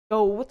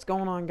Yo, what's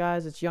going on,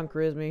 guys? It's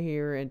YoungKariZmah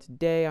here, and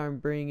today I'm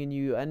bringing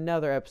you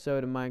another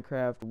episode of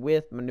Minecraft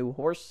with my new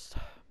horse.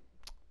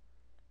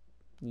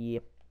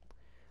 Yep.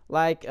 Just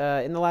like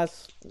in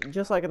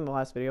the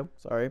last video,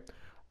 sorry,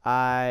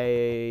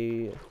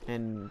 I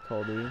and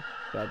Colby,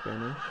 bad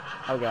gamer.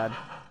 Oh god,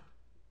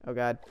 oh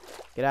god,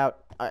 get out!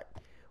 Alright,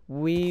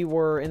 we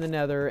were in the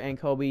Nether, and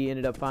Colby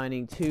ended up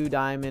finding 2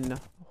 diamond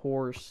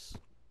horse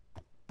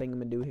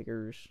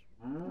thingamadoohickers.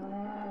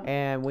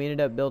 And we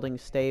ended up building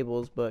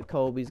stables, but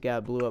Colby's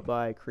got blew up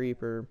by a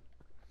creeper.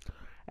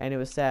 And it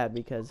was sad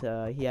because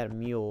he had a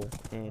mule,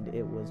 and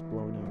it was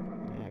blown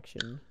up in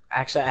action.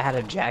 Actually, I had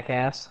a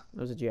jackass. It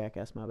was a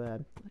jackass, my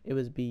bad. It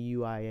was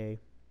BUIA.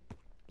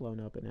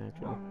 Blown up in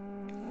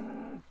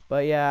action.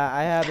 But yeah,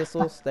 I have this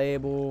little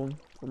stable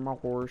for my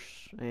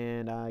horse,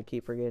 and I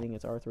keep forgetting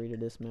it's R3 to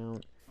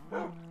dismount.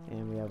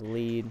 And we have a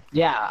lead.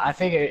 Yeah, I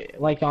figure,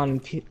 like,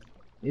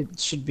 it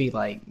should be,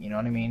 like, you know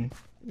what I mean?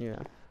 Yeah.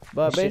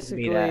 But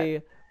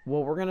basically,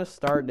 what we're gonna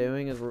start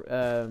doing is we're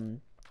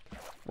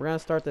gonna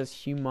start this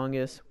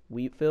humongous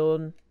wheat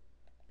field.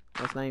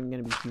 It's not even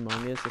gonna be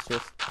humongous. It's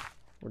just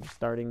we're just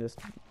starting this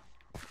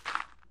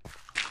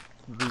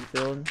wheat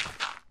field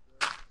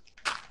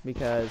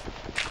because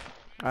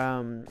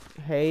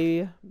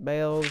hay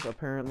bales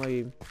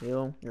apparently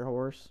heal your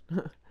horse.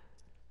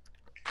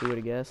 Who would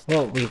have guessed?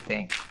 Well, we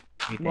think.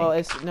 Well,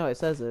 it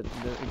says it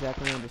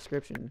exactly in the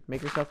description.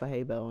 Make yourself a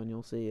hay bale and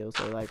you'll see. It'll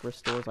say like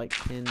restores like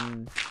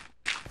 10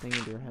 things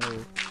of your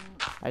health.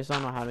 I just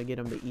don't know how to get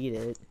them to eat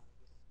it.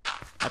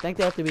 I think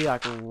they have to be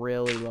like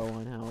really low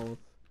on health.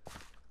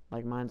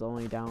 Like mine's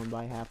only down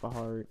by half a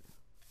heart.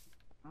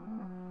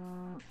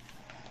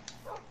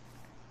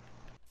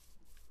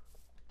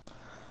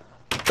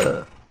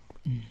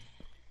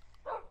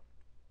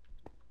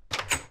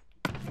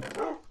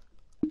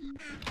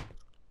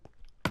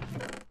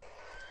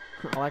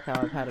 I like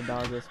how I've had a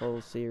dog this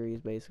whole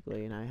series,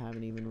 basically, and I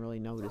haven't even really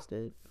noticed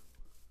it.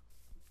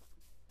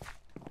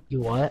 You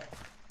what?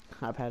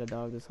 I've had a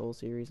dog this whole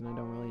series, and I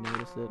don't really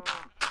notice it.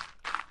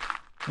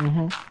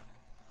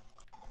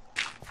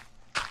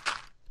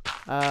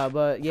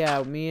 But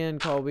yeah, me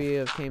and Colby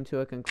have came to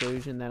a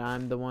conclusion that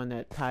I'm the one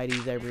that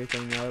tidies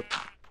everything up.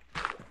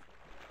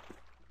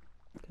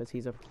 Because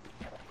he's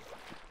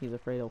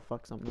afraid he'll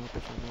fuck something up or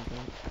something like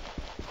that.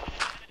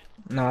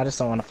 No, I just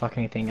don't want to fuck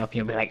anything up.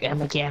 You'll be like, I'm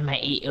gonna get my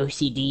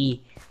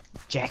OCD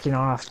jacking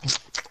off.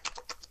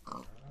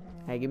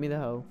 Hey, give me the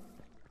hoe.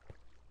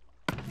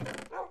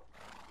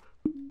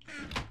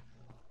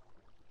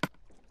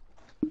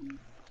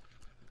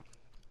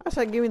 I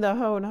said give me the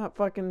hoe, not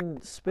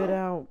fucking spit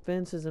out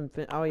fences and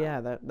oh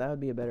yeah, that would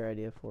be a better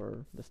idea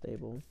for the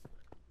stable.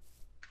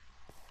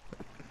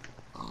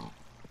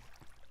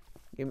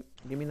 Give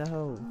me the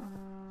hoe.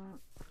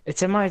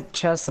 It's in my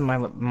chest in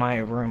my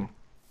room.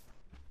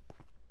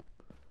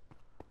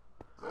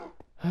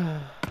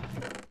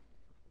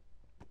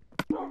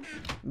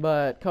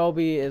 But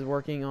Colby is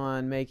working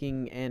on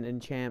making an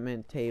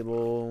enchantment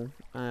table,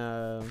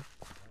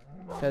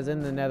 because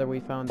in the Nether we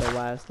found the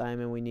last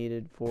diamond we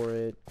needed for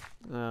it.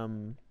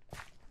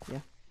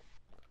 Yeah.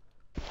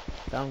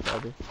 Found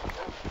Colby.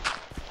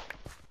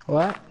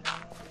 What?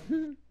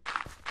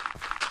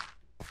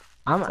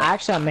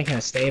 I'm making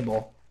a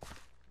stable.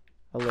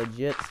 A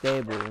legit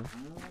stable.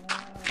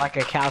 Like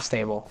a cow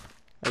stable.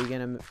 Are you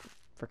gonna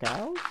for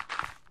cows?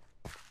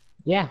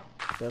 Yeah.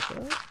 Just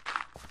us?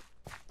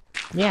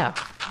 Yeah.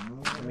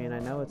 I mean, I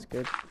know it's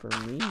good for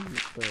me,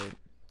 but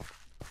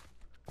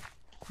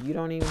you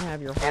don't even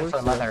have your horse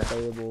in a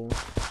stable.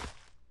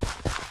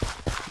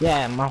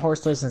 Yeah, my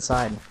horse lives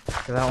inside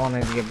because I don't want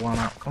it to get blown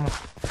up. Come on.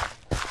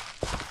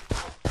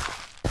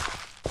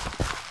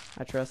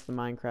 I trust the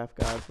Minecraft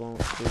gods won't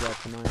do that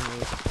to my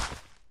horse.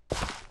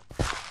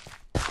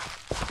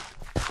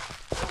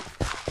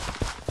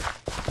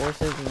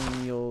 Horses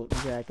and mule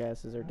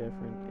jackasses are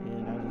different,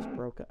 and I just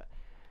broke up.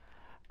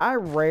 I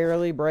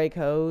rarely break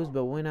hose,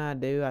 but when I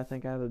do, I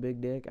think I have a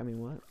big dick. I mean,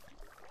 what?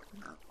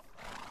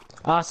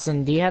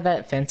 Austin, do you have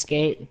that fence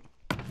gate?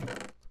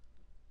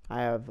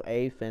 I have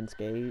a fence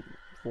gate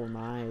for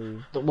my...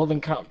 Well, then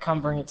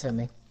come bring it to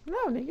me.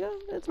 No, nigga,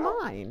 it's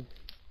mine.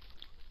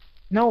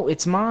 No,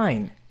 it's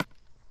mine.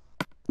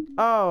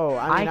 Oh,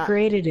 I mean, I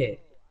created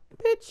it.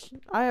 Bitch,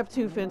 I have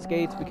 2 fence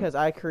gates because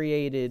I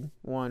created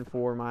one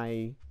for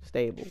my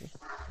stable.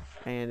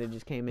 And it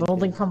just came in. Well,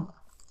 then come...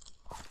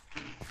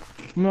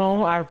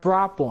 No, I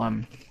brought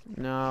one.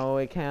 No,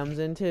 it comes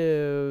in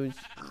 2s.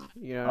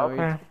 You know.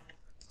 Okay.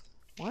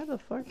 Why the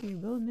fuck are you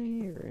building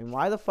it here? And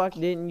why the fuck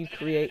didn't you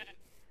create...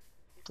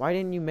 Why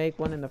didn't you make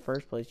one in the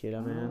first place, you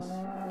dumbass?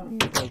 You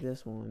take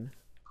this one.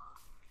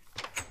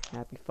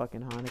 Happy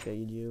fucking Hanukkah,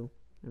 you Jew.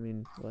 I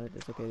mean, what?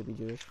 It's okay to be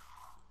Jewish.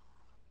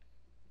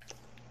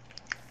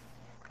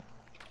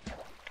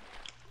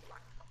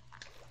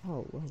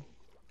 Oh, whoa.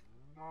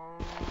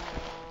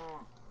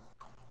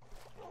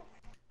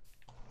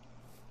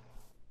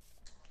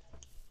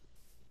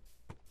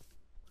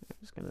 I'm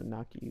just gonna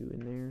knock you in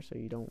there so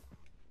you don't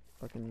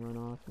fucking run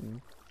off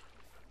and...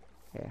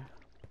 Yeah.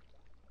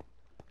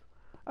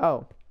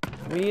 Oh,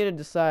 We need to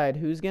decide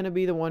who's gonna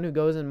be the one who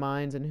goes and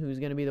mines and who's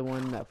gonna be the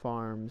one that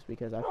farms,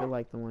 because I feel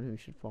like the one who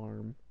should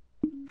farm.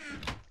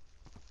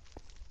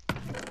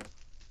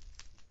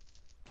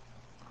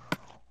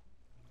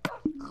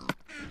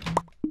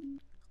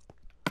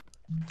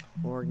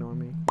 Or ignore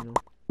me, you know.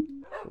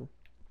 Cool.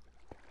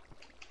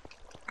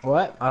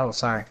 What? Oh,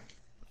 sorry.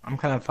 I'm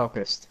kind of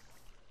focused.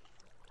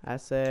 I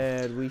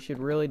said we should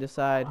really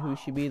decide who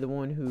should be the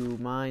one who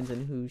mines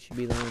and who should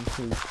be the one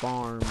who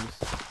farms.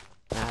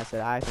 And I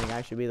said I think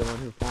I should be the one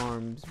who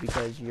farms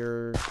because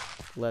you're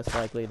less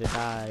likely to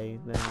die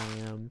than I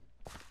am.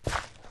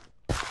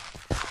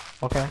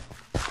 Okay.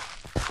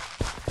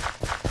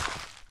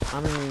 I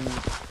mean,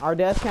 our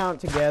death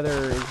count together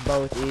is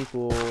both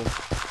equal.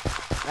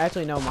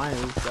 Actually, no, mine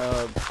is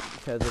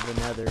because of the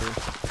nether.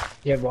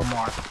 You have one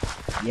more.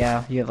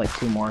 Yeah, you have like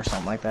 2 more or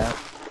something like that.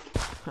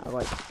 I have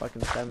like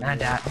fucking 7. Not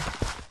that.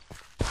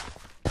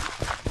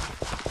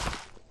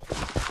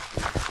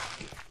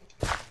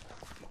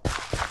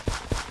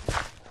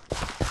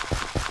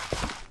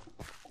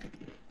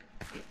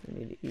 I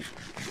need to eat.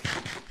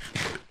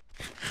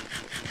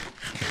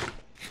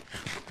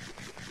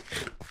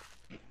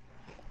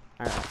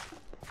 Alright.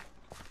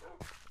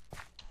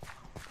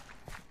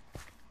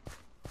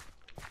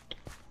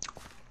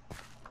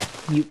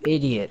 You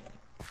idiot.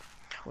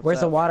 What's Where's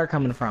the up? water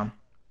coming from?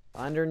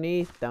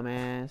 Underneath,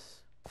 dumbass.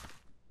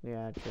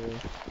 Yeah, true.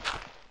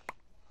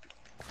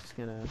 Just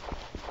gonna...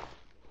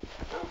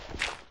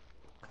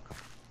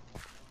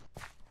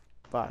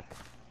 Fuck.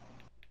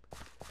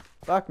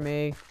 Fuck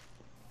me.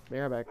 Be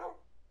right back.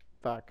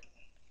 Fuck.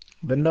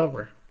 Bend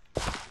over.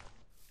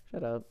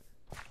 Shut up.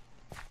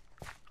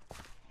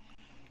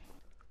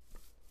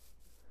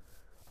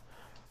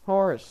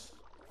 Horse.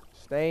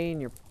 Stay in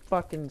your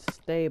fucking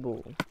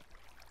stable.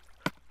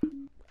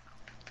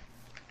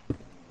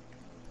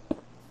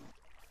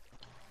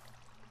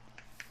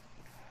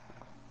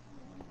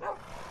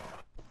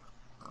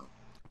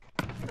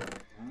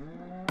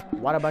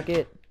 Water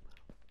bucket.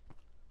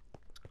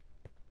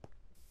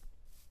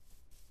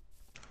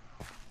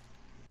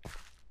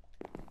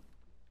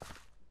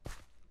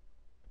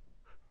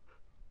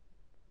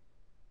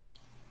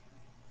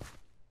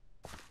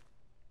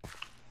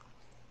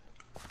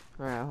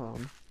 Alright, hold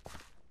on.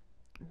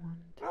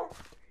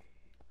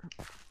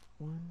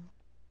 1,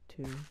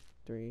 2,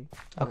 3.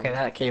 Okay,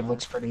 that cave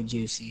looks pretty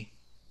juicy.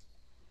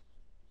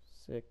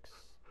 6,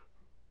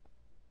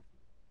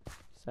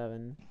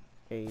 7,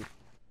 8,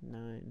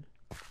 9.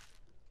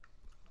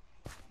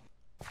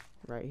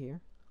 Right here?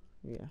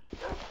 Yeah.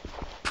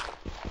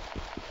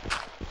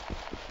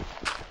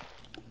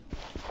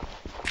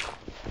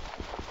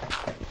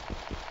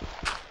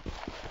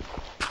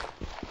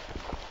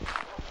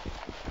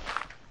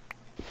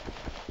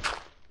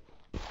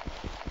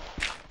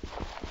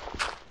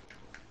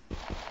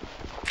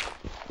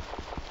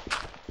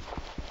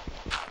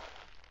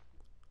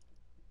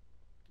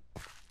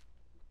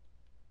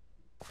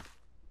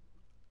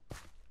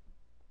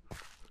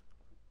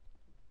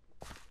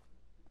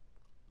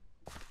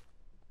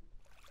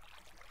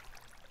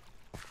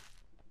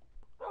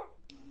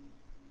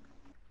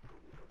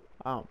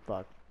 Oh,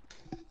 fuck.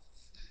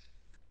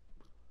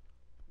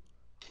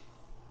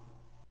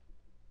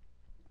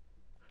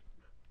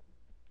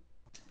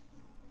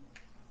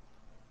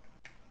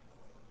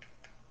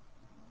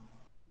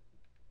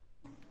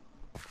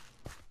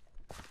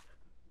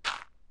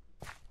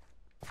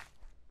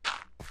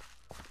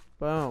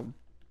 Boom.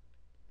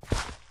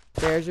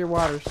 There's your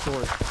water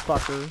source,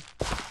 fucker.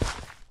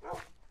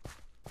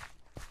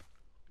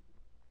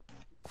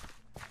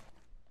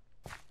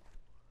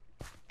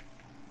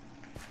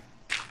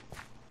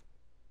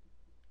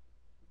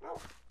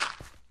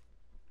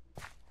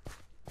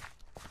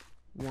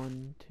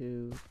 One,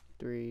 2,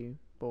 3,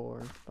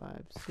 4,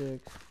 5,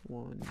 6.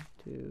 1,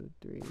 2,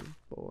 3,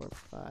 4,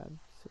 5,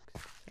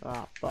 6.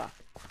 Ah, fuck.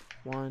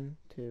 1,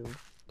 2,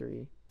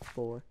 3,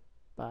 4,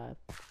 5,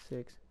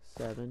 6,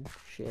 7.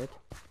 Shit.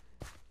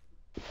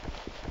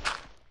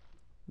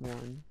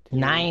 1, 2,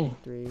 9.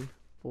 3,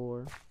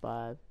 4,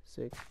 5,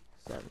 6,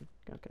 7.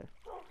 Okay.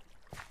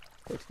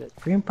 Fixed it.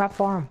 Green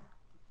platform.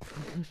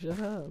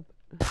 Shut up.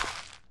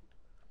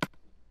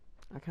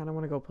 I kind of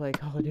want to go play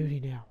Call of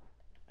Duty now.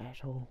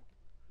 Asshole.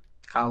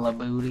 Call of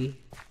booty.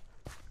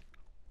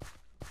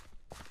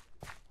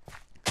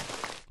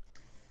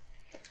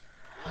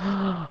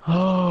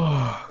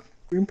 Oh,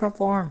 green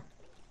platform.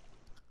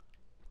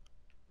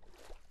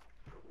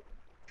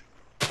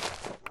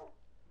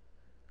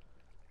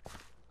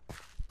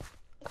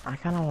 I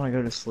kind of want to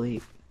go to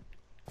sleep.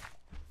 I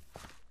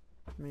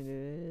mean,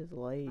 it is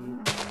late.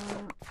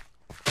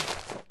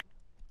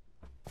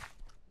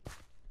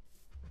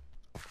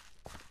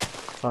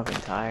 Fucking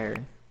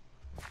tired.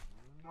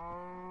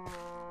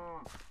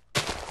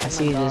 I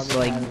see this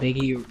like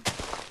biggie.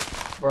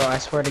 Bro, I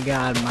swear to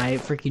God, my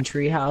freaking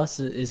treehouse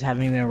is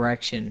having an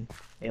erection.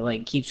 It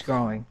like keeps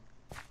growing.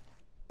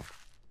 I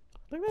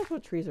think that's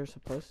what trees are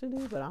supposed to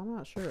do, but I'm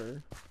not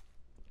sure.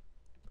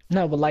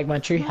 No, but like my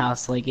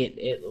treehouse, like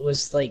it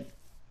was like,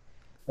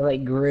 it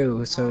like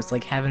grew, so it's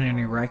like having an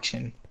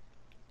erection.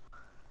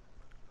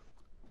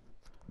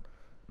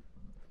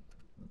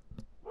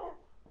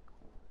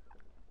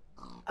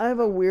 I have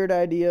a weird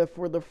idea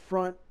for the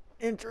front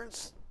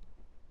entrance.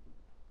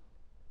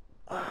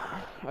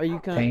 Are you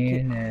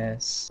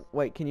Penis.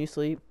 Wait, can you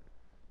sleep?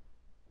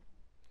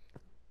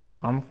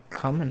 I'm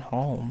coming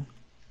home.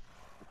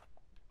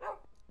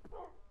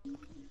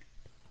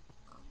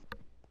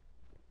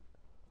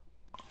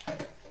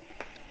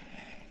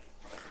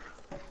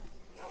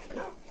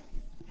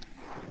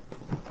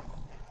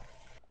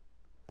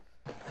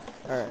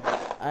 Alright,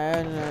 I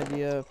had an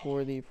idea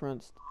for the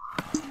front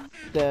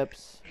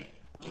steps.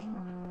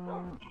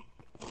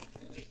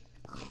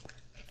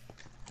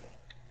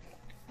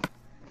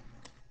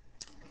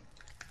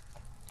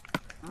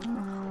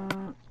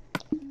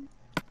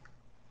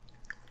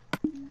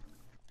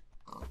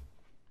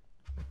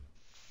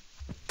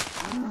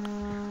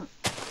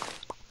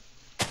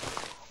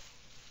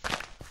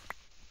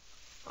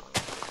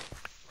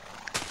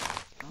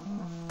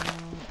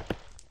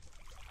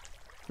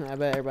 I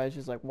bet everybody's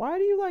just like, why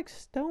do you like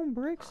stone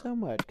brick so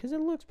much? Because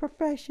it looks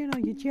professional,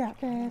 you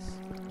jackass.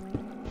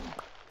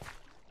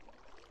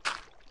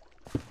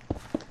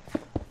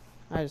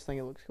 I just think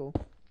it looks cool.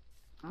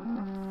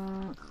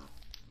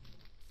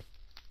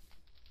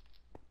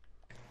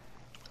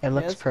 It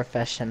looks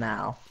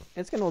professional.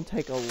 It's gonna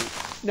take a...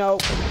 No.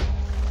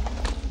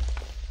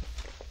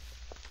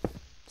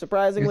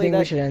 Surprisingly, You think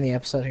we should end the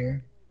episode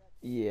here?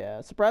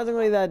 Yeah,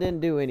 surprisingly that didn't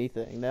do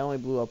anything. They only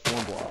blew up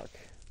one block.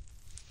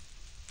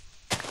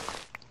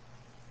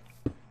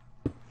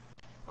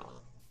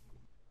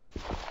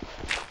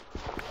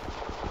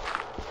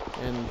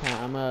 And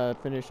I'm gonna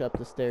finish up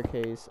the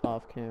staircase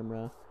off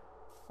camera.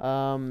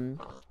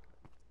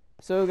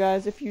 So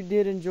guys, if you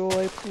did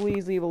enjoy,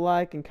 please leave a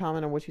like and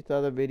comment on what you thought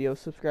of the video.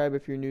 Subscribe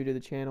if you're new to the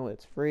channel,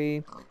 it's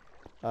free.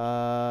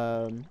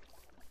 Go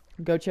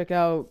check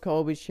out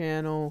Colby's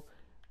channel.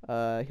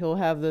 He'll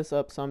have this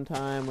up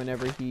sometime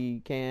whenever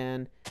he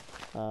can.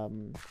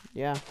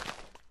 Yeah.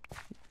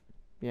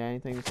 Yeah,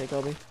 anything to say,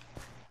 Colby?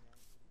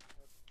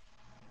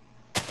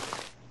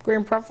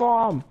 Green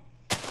platform.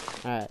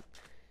 Alright.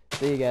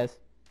 See you guys.